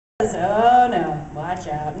oh no, watch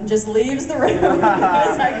out, and just leaves the room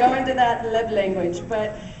as I go into that love language.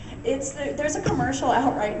 But there's a commercial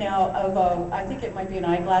out right now of I think it might be an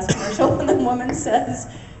eyeglass commercial, and the woman says,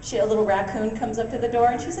 a little raccoon comes up to the door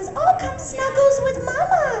and she says, "Oh, come snuggles with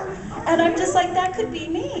mama." And I'm just like, that could be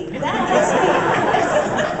me. That is me.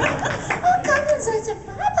 Oh, come and say,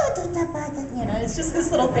 you know, it's just this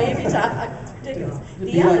little baby talk. Ridiculous.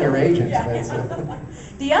 Be like your agent. Yeah.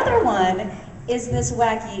 The other one is this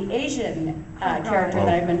wacky Asian character that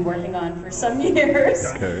I've been working on for some years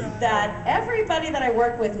that everybody that I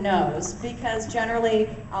work with knows, because generally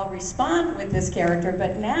I'll respond with this character,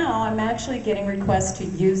 but now I'm actually getting requests to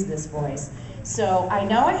use this voice. So I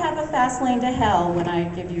know I have a fast lane to hell when I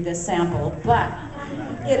give you this sample, but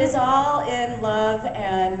it is all in love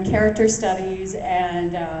and character studies,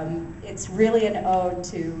 and it's really an ode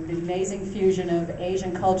to the amazing fusion of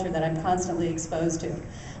Asian culture that I'm constantly exposed to.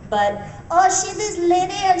 But, oh, she's this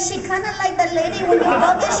lady, and she kind of like the lady when you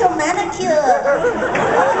go get your manicure.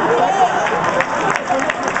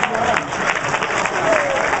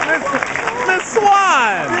 Miss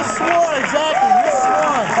Swan! Miss Swan, exactly, Miss Swan.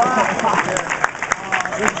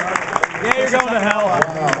 Yeah, you're going to hell.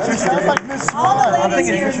 She sounds like Miss all Swan. the ladies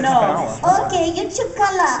here know. Okay, you choose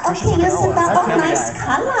color. Okay, you sit down. Oh, nice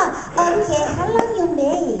color. Okay, how long you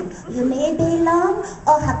made? You made very long?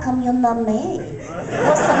 Oh, how come you're not made?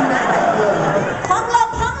 What's the matter? Pongla,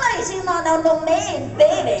 is no made,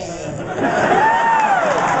 baby.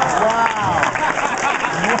 Wow.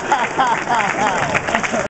 Wow.